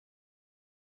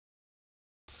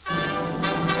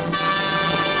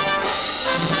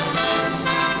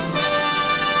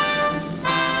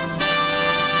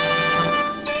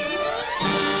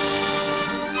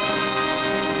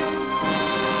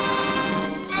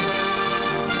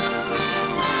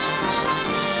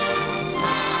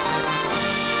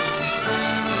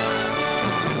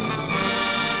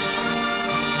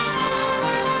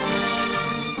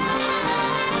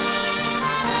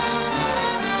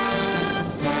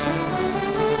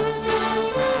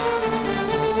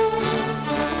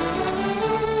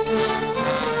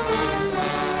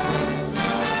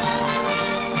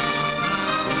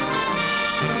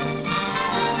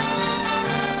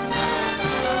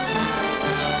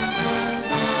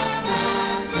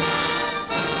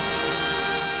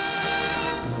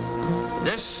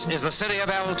is the city of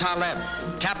El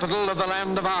Taleb, capital of the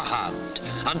land of Ahad,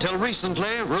 until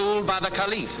recently ruled by the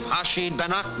caliph, Rashid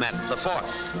bin Ahmed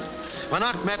IV. When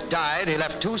Ahmed died, he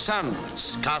left two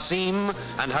sons, Kasim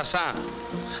and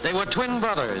Hassan. They were twin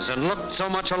brothers and looked so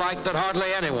much alike that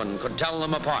hardly anyone could tell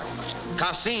them apart.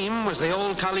 Kasim was the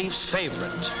old caliph's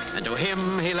favorite, and to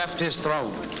him he left his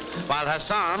throne, while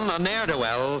Hassan, a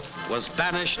ne'er-do-well, was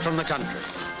banished from the country.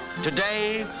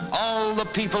 Today, all the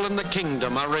people in the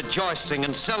kingdom are rejoicing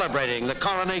and celebrating the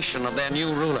coronation of their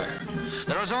new ruler.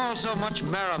 There is also much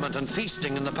merriment and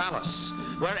feasting in the palace,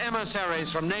 where emissaries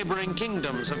from neighboring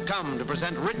kingdoms have come to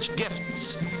present rich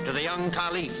gifts to the young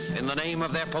caliph in the name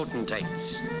of their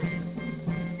potentates.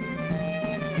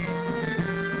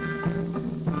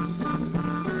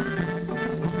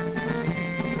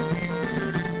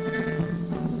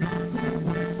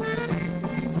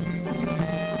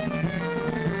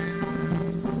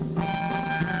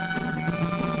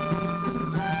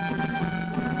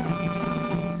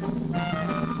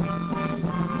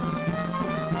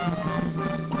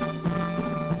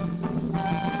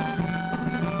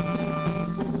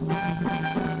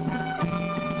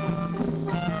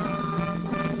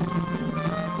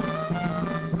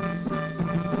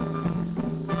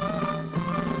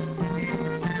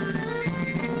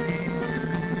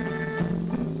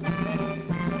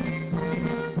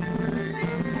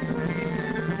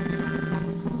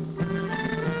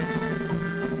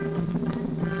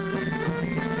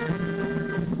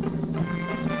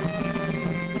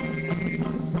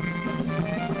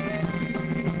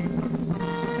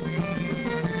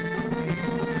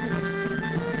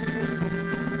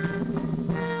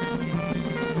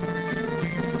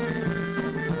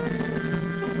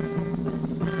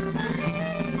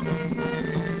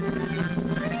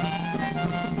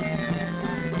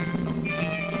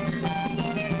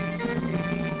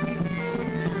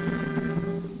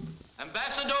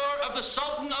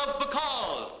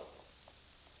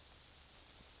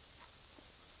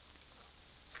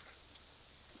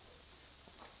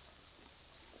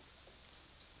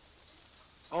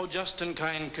 O just and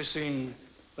kind Kasim,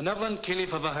 benevolent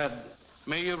caliph of Ahad,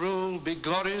 may your rule be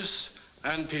glorious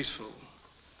and peaceful.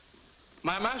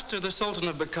 My master, the Sultan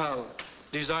of Bakal,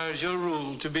 desires your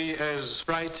rule to be as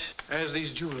bright as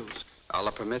these jewels.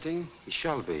 Allah permitting, he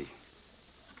shall be.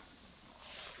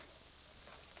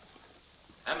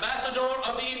 Ambassador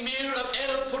of the Emir of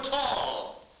El Portal.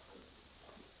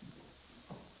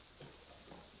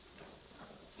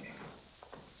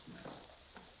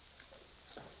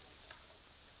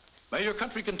 May your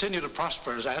country continue to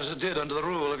prosper as it did under the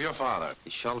rule of your father.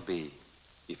 It shall be,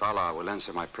 if Allah will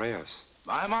answer my prayers.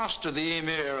 My master, the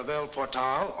Emir of El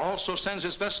Portal, also sends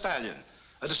his best stallion,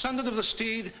 a descendant of the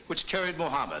steed which carried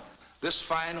Muhammad. This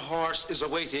fine horse is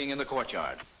awaiting in the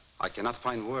courtyard. I cannot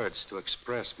find words to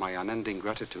express my unending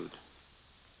gratitude.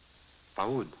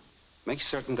 Faoud, make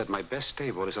certain that my best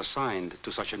stable is assigned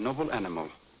to such a noble animal.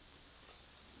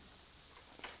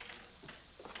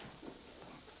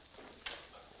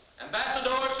 Ambassador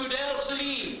Sudel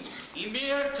Salim,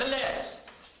 Emir Teles.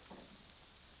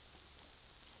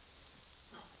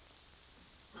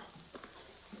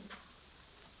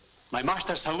 My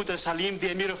master Saud al-Salim,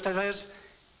 the Emir of Teles,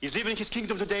 is leaving his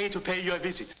kingdom today to pay you a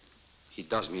visit. He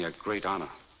does me a great honor.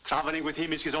 Traveling with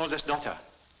him is his oldest daughter,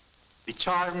 the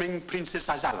charming Princess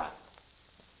Azala.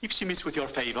 If she meets with your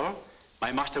favor,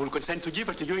 my master will consent to give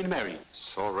her to you in marriage.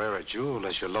 So rare a jewel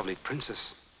as your lovely princess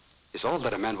is all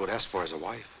that a man would ask for as a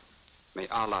wife. May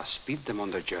Allah speed them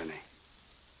on their journey.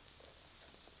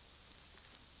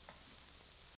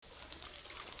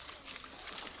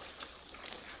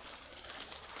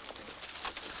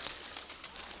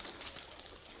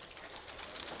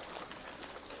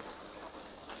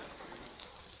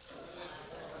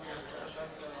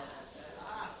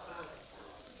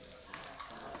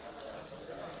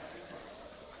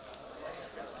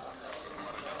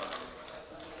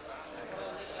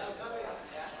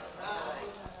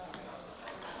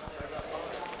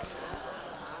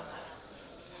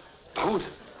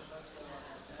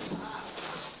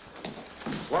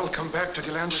 Welcome back to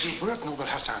the land of your birth, noble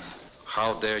Hassan.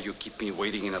 How dare you keep me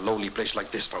waiting in a lowly place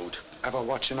like this, Faoud? Ever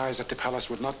watching eyes at the palace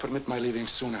would not permit my leaving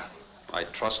sooner. I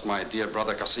trust my dear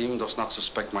brother Kasim does not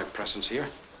suspect my presence here.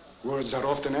 Words are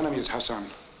often enemies, Hassan.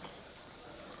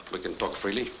 We can talk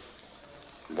freely.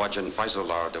 Waj and Faisal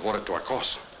are devoted to our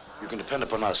cause. You can depend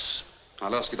upon us. Now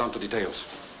let us get on to details.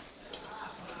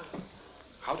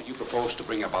 How do you propose to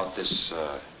bring about this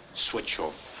switch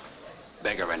of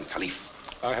beggar and caliph?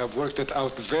 I have worked it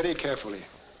out very carefully.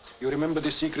 You remember the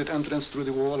secret entrance through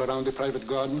the wall around the private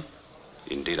garden?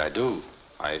 Indeed I do.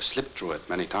 I've slipped through it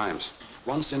many times.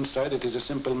 Once inside, it is a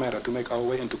simple matter to make our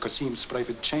way into Kasim's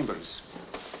private chambers.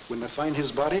 When I find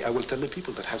his body, I will tell the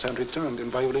people that Hassan returned in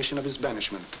violation of his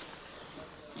banishment.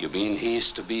 You mean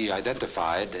he's to be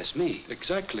identified as me?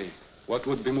 Exactly. What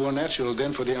would be more natural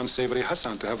than for the unsavory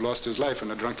Hassan to have lost his life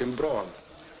in a drunken brawl?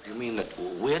 You mean that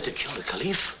we're to kill the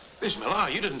caliph? Bismillah,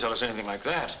 you didn't tell us anything like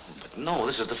that. But no,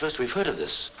 this is the first we've heard of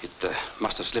this. It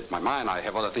must have slipped my mind. I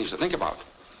have other things to think about.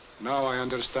 Now I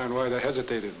understand why they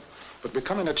hesitated. But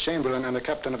becoming a chamberlain and a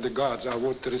captain of the guards are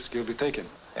worth the risk you'll be taking.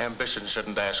 Ambition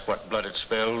shouldn't ask what blood it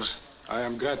spills. I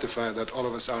am gratified that all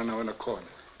of us are now in accord.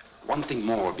 One thing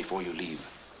more before you leave.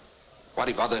 What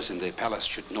if others in the palace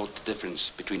should note the difference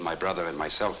between my brother and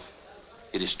myself?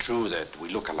 It is true that we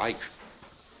look alike,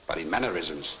 but in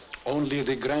mannerisms. Only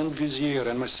the Grand Vizier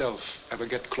and myself ever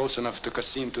get close enough to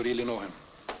Kasim to really know him.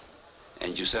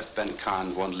 And Yusuf Ben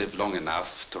Khan won't live long enough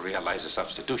to realize the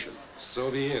substitution.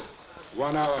 So be it.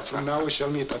 1 hour from now, we shall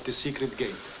meet at the secret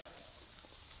gate.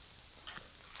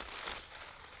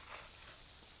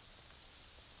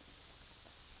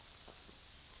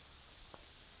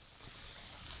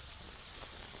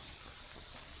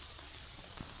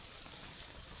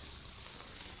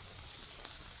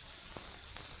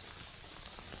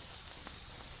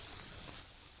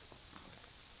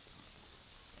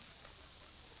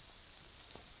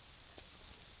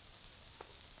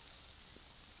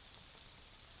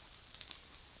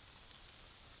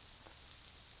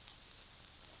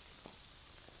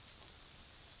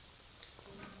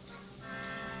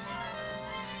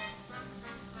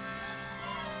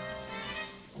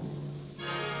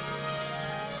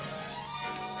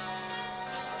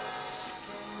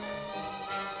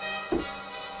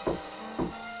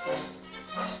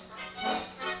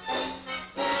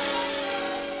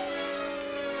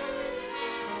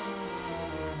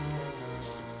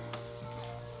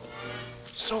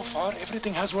 So far,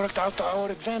 everything has worked out to our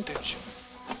advantage.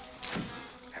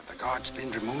 Have the guards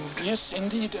been removed? Yes,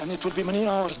 indeed, and it will be many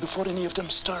hours before any of them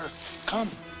stir.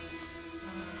 Come.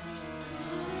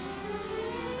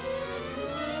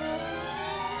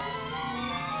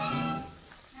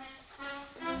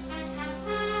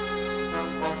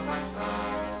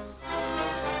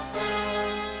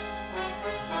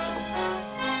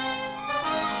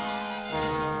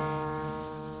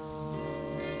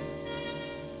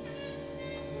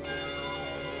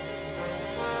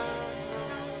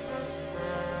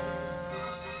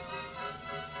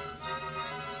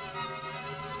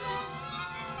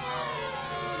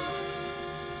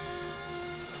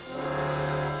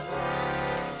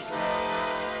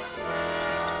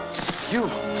 You.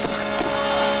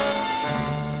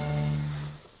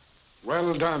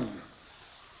 Well done.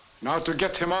 Now to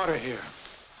get him out of here.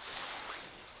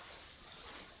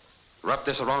 Wrap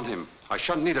this around him. I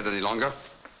shan't need it any longer.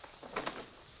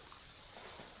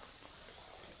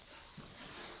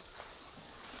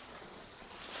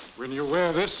 When you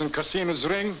wear this in Kasim's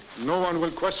ring, no one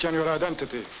will question your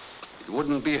identity. It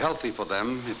wouldn't be healthy for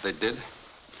them if they did.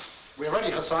 We're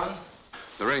ready, Hassan.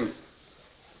 The ring.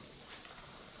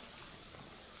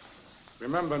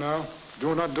 Remember now,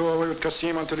 do not do away with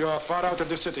Kasim until you are far out of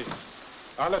the city.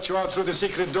 I'll let you out through the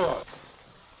secret door.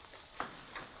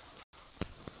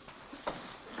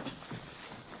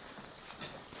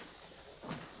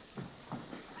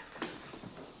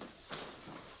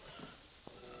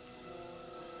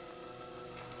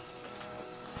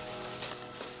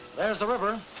 There's the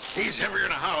river. He's heavier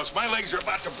than a house. My legs are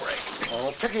about to break.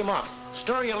 Oh, pick him up.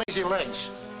 Stir your lazy legs.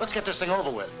 Let's get this thing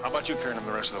over with. How about you carrying him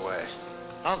the rest of the way?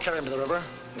 I'll carry him to the river,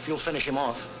 if you'll finish him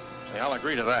off. Yeah, I'll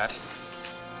agree to that.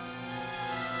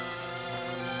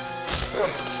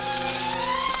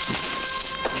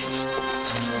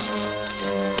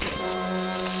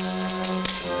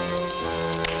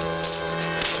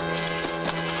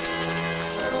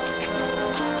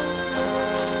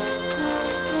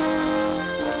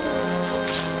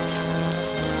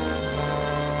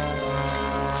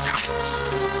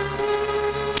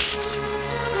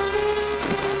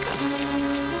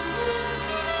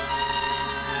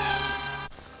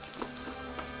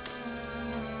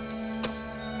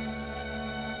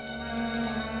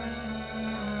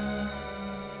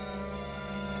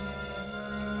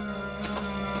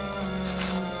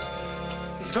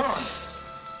 Gone.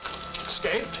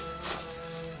 Escaped?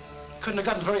 Couldn't have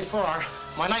gotten very far.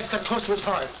 My knife cut close to his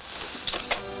heart.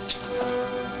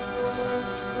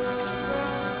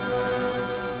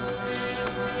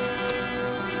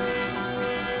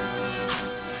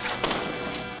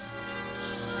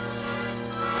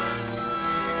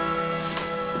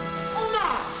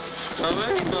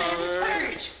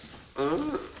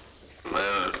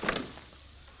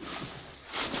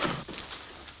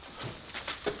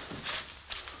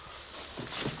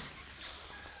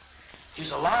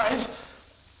 he's alive.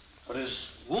 But his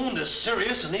wound is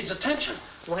serious and needs attention.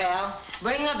 Well,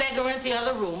 bring the beggar into the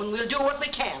other room and we'll do what we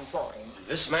can for him.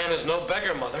 This man is no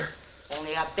beggar, Mother.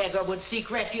 Only a beggar would seek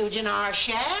refuge in our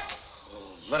shack. Oh,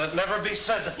 let it never be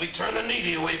said that we turn the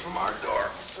needy away from our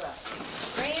door. That's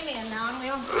right. Bring him in now and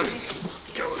we'll...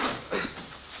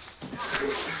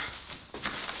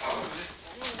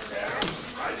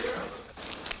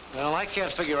 Well, I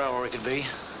can't figure out where he could be.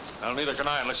 Well, neither can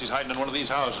I unless he's hiding in one of these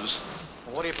houses.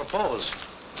 Well, what do you propose?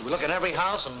 Do we look in every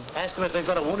house and ask them if they've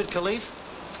got a wounded caliph?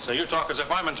 So you talk as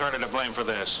if I'm entirely to blame for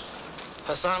this.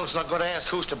 Hassan's not going to ask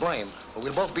who's to blame, but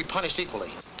we'll both be punished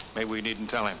equally. Maybe we needn't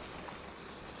tell him.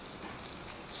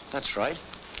 That's right.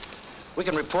 We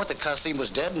can report that Kasim was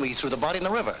dead and we threw the body in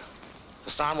the river.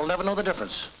 Hassan will never know the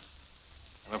difference.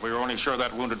 And if we were only sure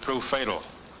that wound would prove fatal.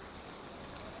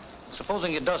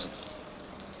 Supposing it doesn't.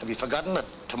 Have you forgotten that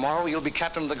tomorrow you'll be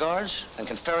captain of the guards and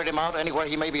can ferret him out anywhere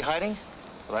he may be hiding?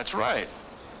 Well, that's right.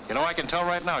 You know, I can tell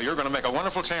right now you're going to make a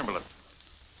wonderful chamberlain.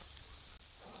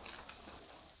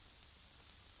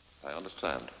 I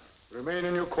understand. Remain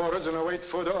in your quarters and await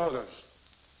further orders.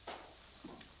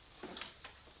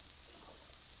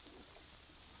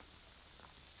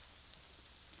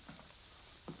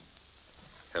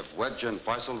 Have Wedge and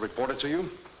Faisal reported to you?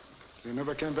 They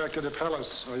never came back to the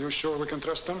palace. Are you sure we can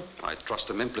trust them? I trust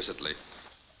them implicitly.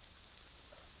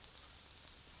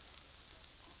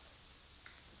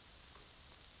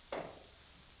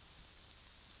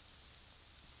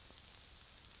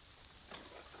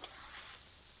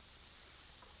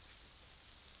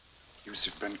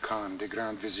 Yusuf Ben Khan, the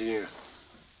Grand Vizier.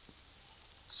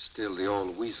 Still the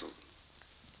old weasel.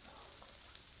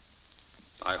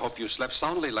 I hope you slept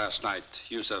soundly last night,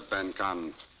 Yusuf Ben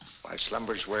Khan. My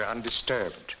slumbers were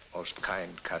undisturbed, most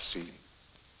kind Kasim.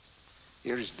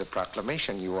 Here is the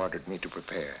proclamation you ordered me to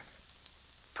prepare.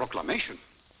 Proclamation?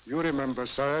 You remember,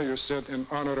 sire, you said in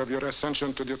honor of your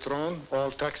ascension to the throne,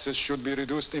 all taxes should be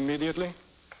reduced immediately.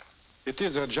 It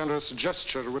is a generous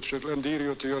gesture which will endear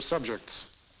you to your subjects.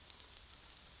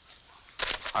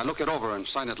 I'll look it over and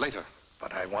sign it later.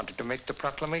 But I wanted to make the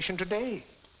proclamation today.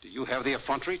 Do you have the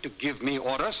effrontery to give me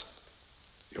orders?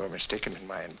 You're mistaken in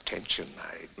my intention.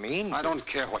 I mean... I don't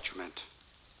care what you meant.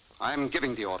 I'm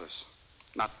giving the orders,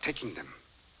 not taking them.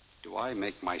 Do I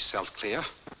make myself clear?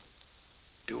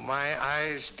 Do my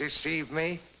eyes deceive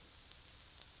me?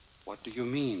 What do you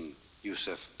mean,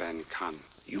 Yusuf Ben Khan?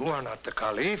 You are not the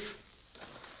caliph.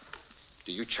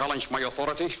 Do you challenge my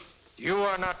authority? You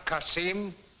are not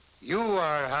Kasim. You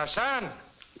are Hassan.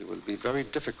 It will be very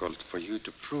difficult for you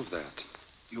to prove that.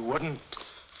 You wouldn't.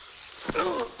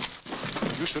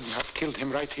 You shouldn't have killed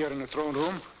him right here in the throne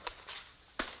room.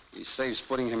 He saves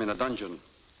putting him in a dungeon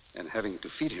and having to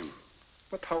feed him.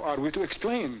 But how are we to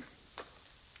explain?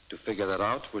 To figure that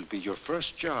out will be your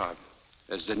first job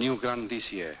as the new Grand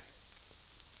Vizier.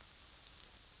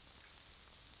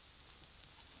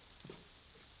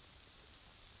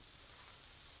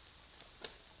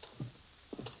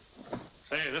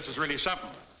 Say, this is really something.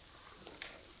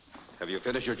 Have you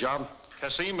finished your job?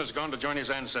 Kasim has gone to join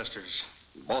his ancestors.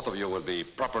 Both of you will be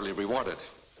properly rewarded.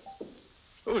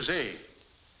 Who's he?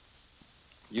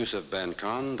 Yusuf Ben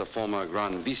Khan, the former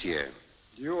Grand Vizier.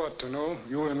 You ought to know.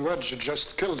 You and Wedge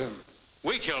just killed him.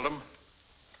 We killed him.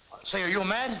 Say, are you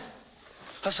mad?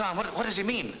 Hassan, what does he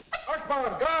mean?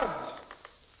 Akbar, guards!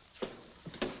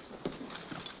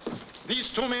 These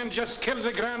two men just killed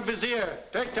the Grand Vizier.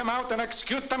 Take them out and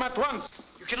execute them at once.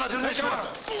 You cannot do this.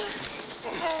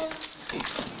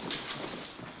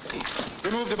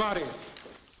 Remove the body.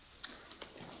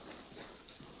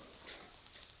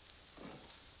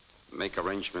 Make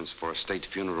arrangements for a state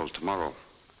funeral tomorrow.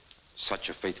 Such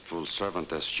a faithful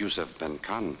servant as Yusuf Ben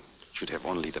Khan should have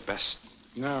only the best.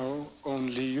 Now,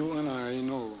 only you and I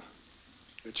know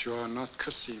that you are not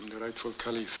Kasim, the rightful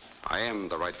caliph. I am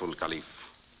the rightful caliph.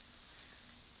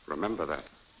 Remember that.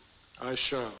 I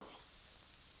shall.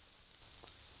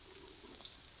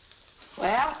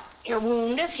 Well, your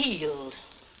wound is healed.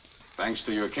 Thanks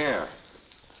to your care.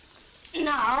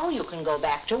 Now you can go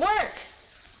back to work.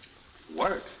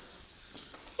 Work?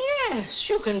 Yes,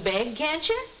 you can beg, can't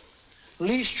you? At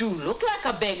least you look like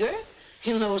a beggar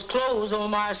in those clothes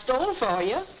Omar stole for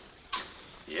you.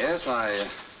 Yes, I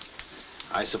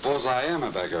suppose I am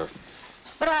a beggar.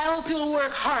 But I hope you'll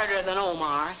work harder than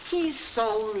Omar. He's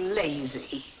so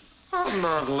lazy. I'm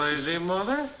not lazy,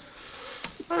 Mother.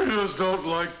 I just don't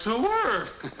like to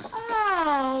work.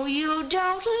 Oh, you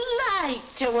don't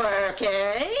like to work,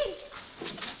 eh?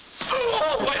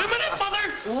 Oh, wait a minute,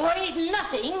 Mother! Worry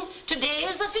nothing. Today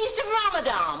is the feast of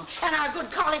Ramadan, and our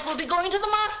good caliph will be going to the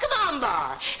mosque of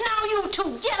Anbar. Now you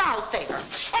two get out there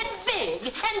and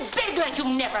beg like you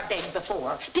never begged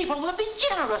before. People will be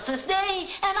generous this day,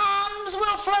 and alms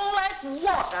will flow like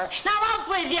water. Now out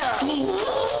with you.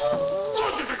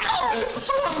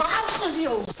 Out with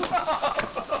you.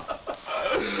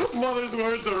 Mother's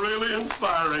words are really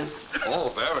inspiring. Oh,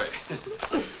 very.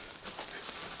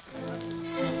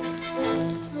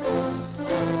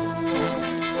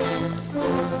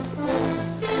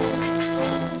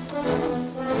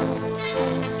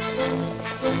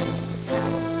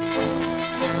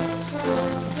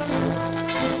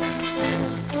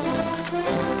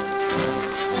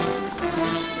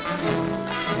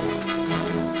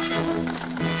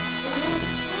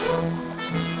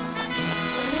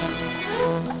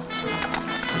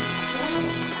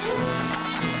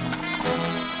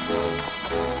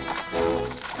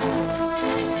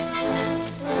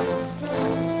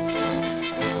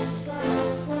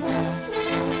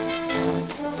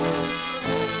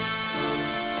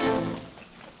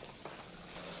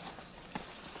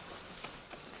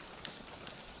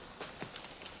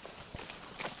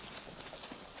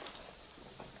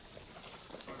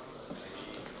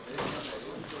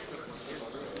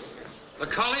 The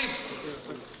caliph!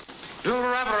 Do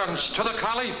reverence to the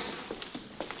caliph!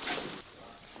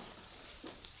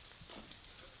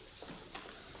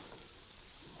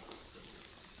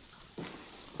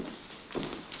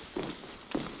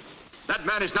 That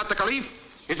man is not the caliph.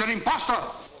 He's an impostor.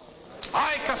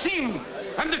 I, Kasim,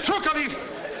 am the true caliph.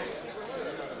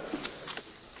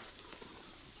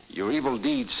 Your evil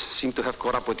deeds seem to have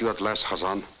caught up with you at last,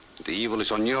 Hassan. The evil is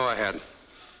on your head,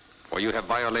 for you have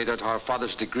violated our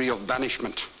father's decree of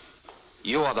banishment.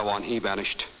 You are the one he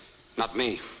banished, not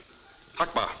me.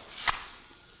 Akbar,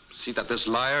 see that this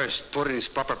liar is put in his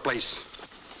proper place.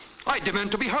 I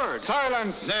demand to be heard.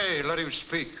 Silence! Nay, let him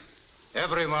speak.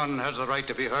 Everyone has the right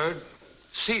to be heard.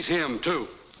 Seize him, too.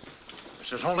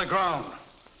 This is holy ground.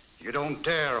 You don't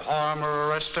dare harm or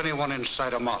arrest anyone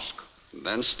inside a mosque.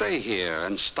 Then stay here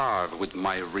and starve with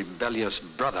my rebellious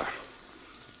brother.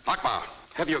 Akbar,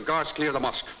 have your guards clear the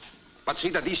mosque. But see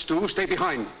that these two stay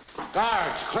behind.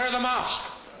 Guards, clear the mosque!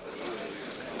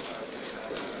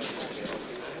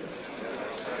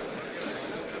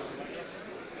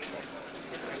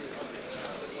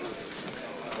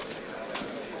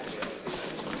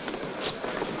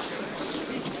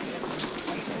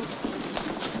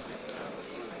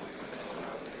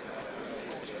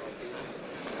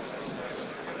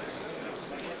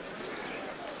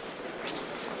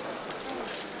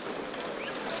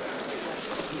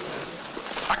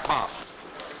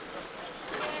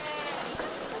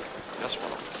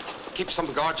 Keep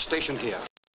some guards stationed here.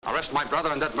 Arrest my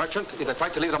brother and that merchant if they try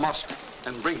to leave the mosque,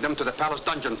 and bring them to the palace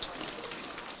dungeon.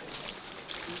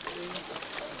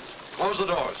 Close the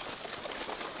doors.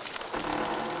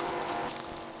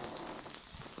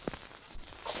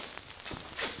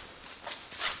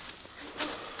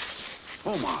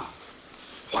 Omar,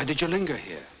 why did you linger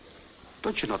here?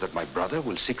 Don't you know that my brother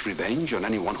will seek revenge on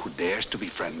anyone who dares to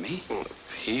befriend me?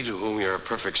 He to whom you're a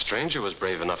perfect stranger was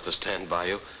brave enough to stand by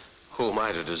you. Who am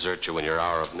I to desert you in your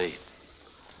hour of need?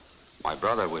 My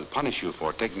brother will punish you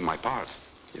for taking my part.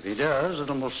 If he does,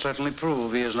 it'll most certainly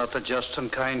prove he is not the just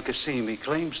and kind Kasim he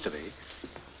claims to be.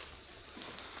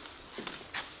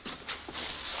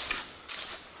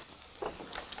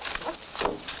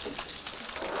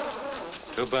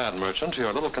 Too bad, merchant.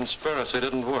 Your little conspiracy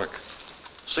didn't work.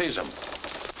 Seize him.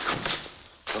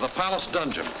 To the palace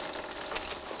dungeon.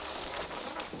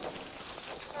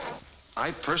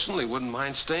 I personally wouldn't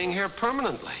mind staying here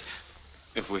permanently,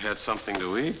 if we had something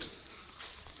to eat.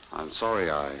 I'm sorry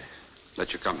I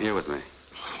let you come here with me.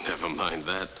 Never mind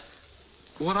that.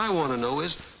 What I want to know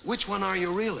is, which one are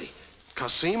you really?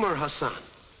 Kasim or Hassan?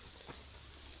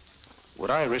 Would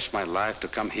I risk my life to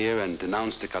come here and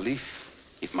denounce the caliph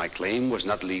if my claim was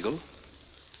not legal?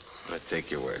 I take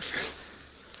your word for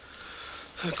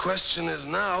it. The question is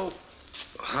now,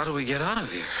 how do we get out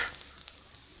of here?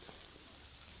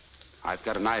 I've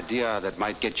got an idea that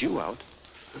might get you out.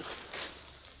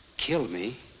 Kill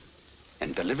me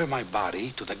and deliver my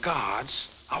body to the guards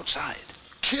outside.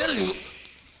 Kill you?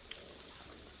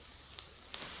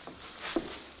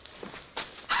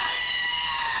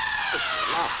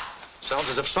 Sounds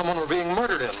as if someone were being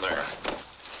murdered in there.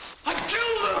 I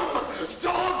killed him!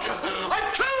 Dog!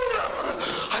 I killed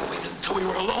him! I waited until we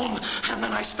were alone, and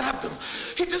then I stabbed him.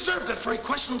 He deserved it, for he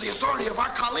questioned the authority of our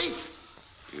caliph.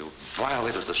 You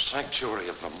violated the sanctuary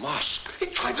of the mosque. He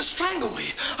tried to strangle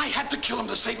me. I had to kill him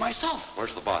to save myself.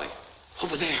 Where's the body?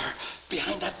 Over there,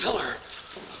 behind that pillar.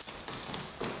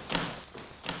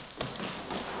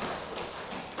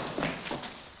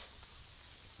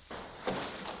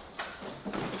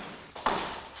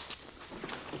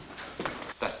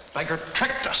 tiger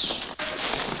tricked us.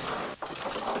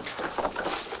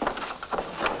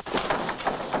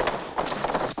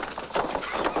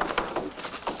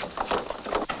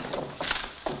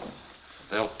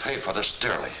 They'll pay for this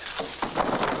dearly.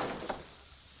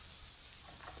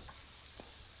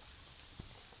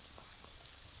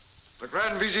 The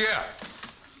Grand Vizier.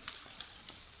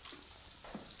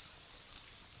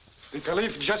 The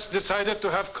caliph just decided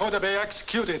to have Koda Bey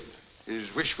executed.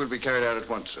 His wish will be carried out at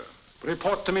once, sir.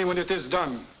 Report to me when it is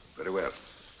done. Very well.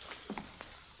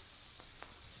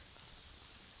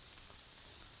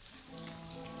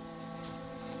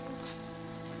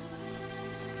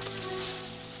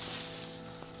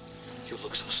 You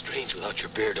look so strange without your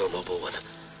beard, O noble one.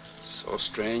 So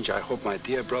strange, I hope my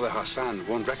dear brother Hassan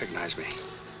won't recognize me.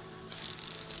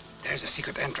 There's a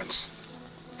secret entrance.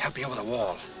 Help me over the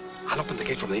wall. I'll open the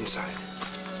gate from the inside.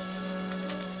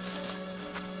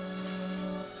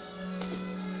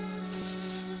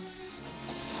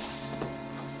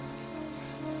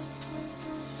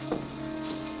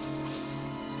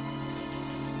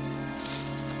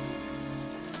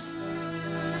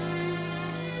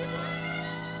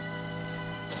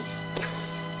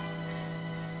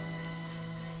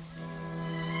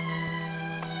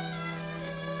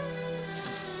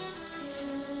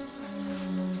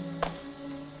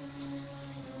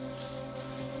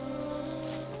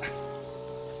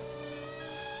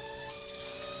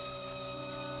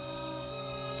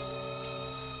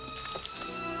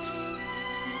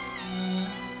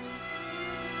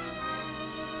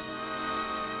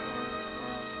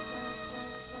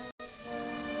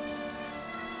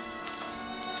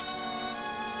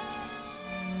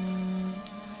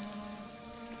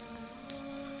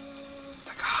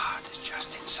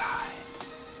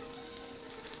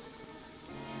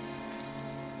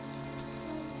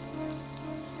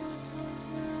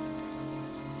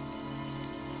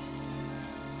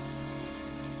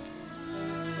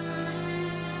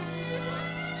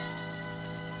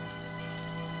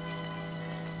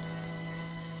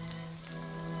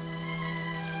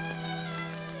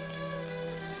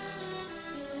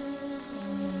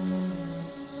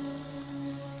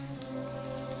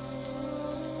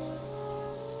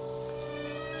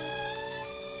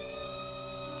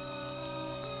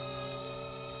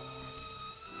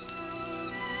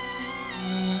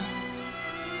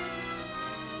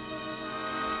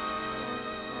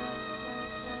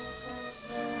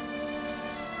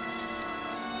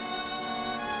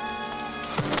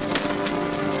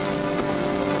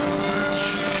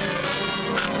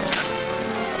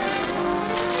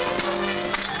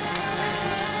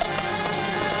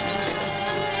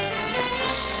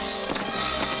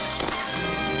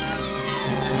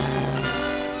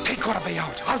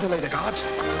 I'll delay the guards.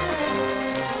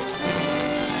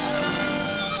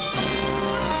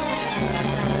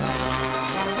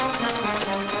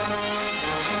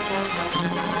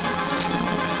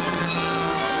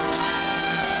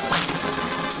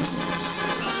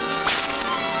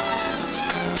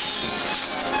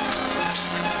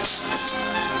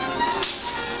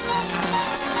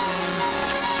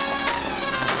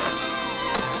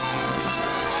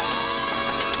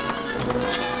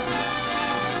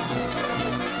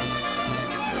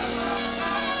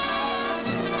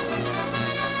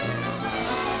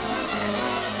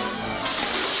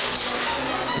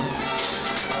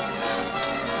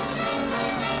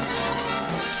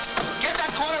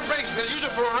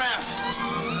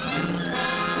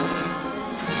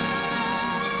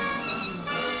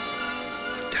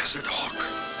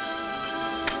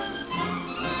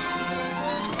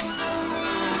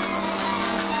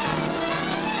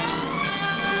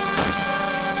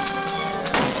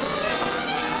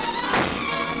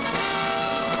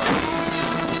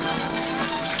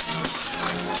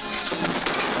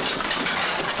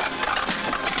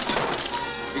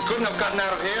 Have gotten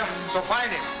out of here, so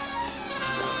find him.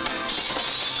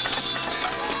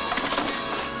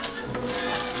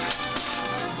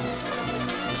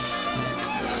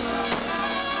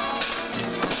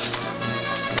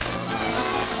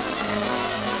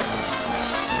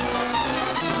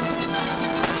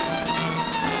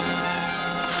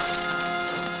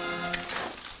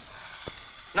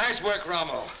 Nice work,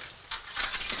 Romo.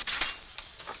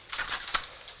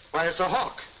 Why, it's the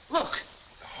hawk. Look.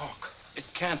 It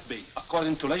can't be.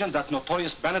 According to legend, that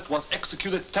notorious bandit was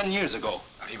executed 10 years ago.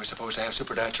 But he was supposed to have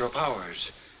supernatural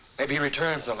powers. Maybe he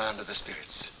returned from the land of the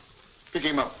spirits. Pick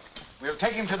him up. We'll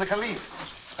take him to the caliph.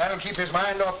 That'll keep his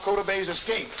mind off Koda Bey's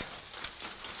escape.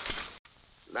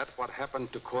 Let what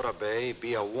happened to Koda Bey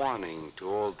be a warning to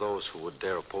all those who would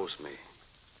dare oppose me.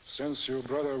 Since your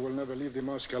brother will never leave the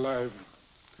mosque alive,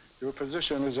 your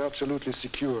position is absolutely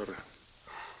secure.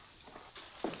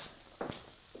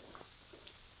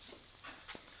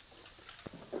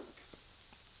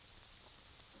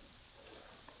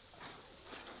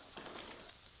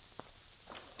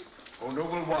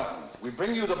 Roland, we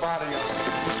bring you the body of...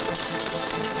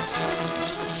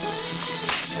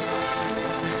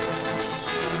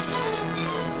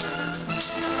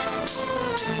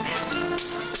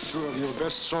 Two of your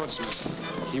best swordsmen.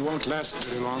 He won't last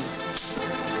very long.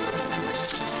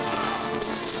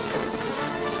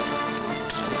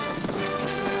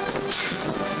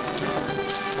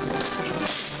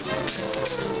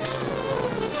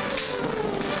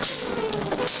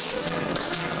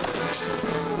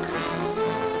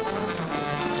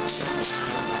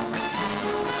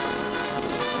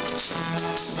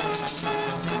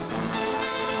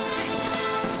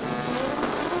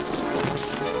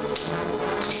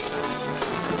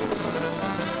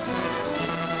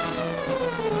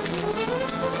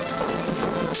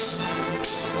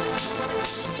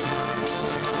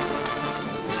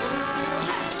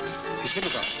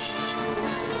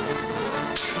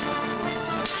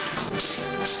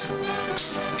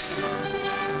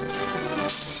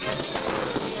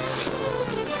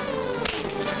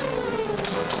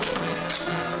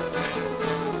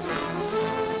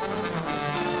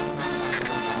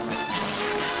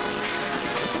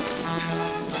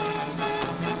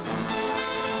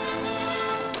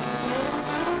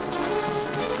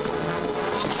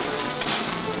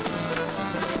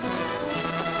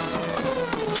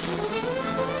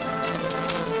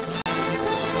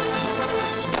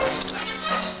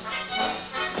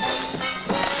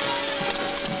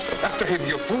 Him,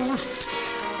 you fool!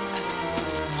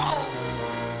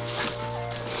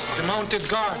 The mounted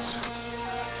guards.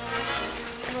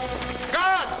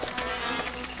 Guards!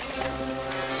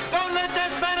 Don't let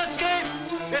that man escape!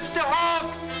 It's the hawk!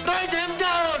 Ride him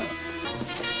down!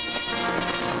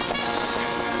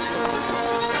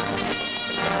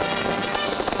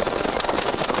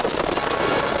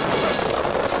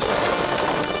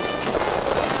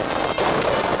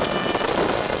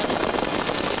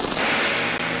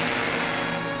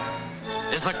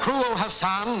 Is the cruel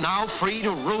Hassan now free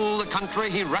to rule the country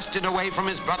he wrested away from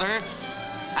his brother?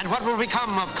 And what will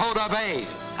become of Koda Bey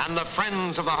and the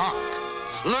Friends of the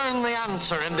Hawk? Learn the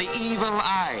answer in The Evil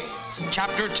Eye,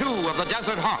 Chapter 2 of The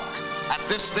Desert Hawk, at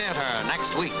this theater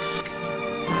next week.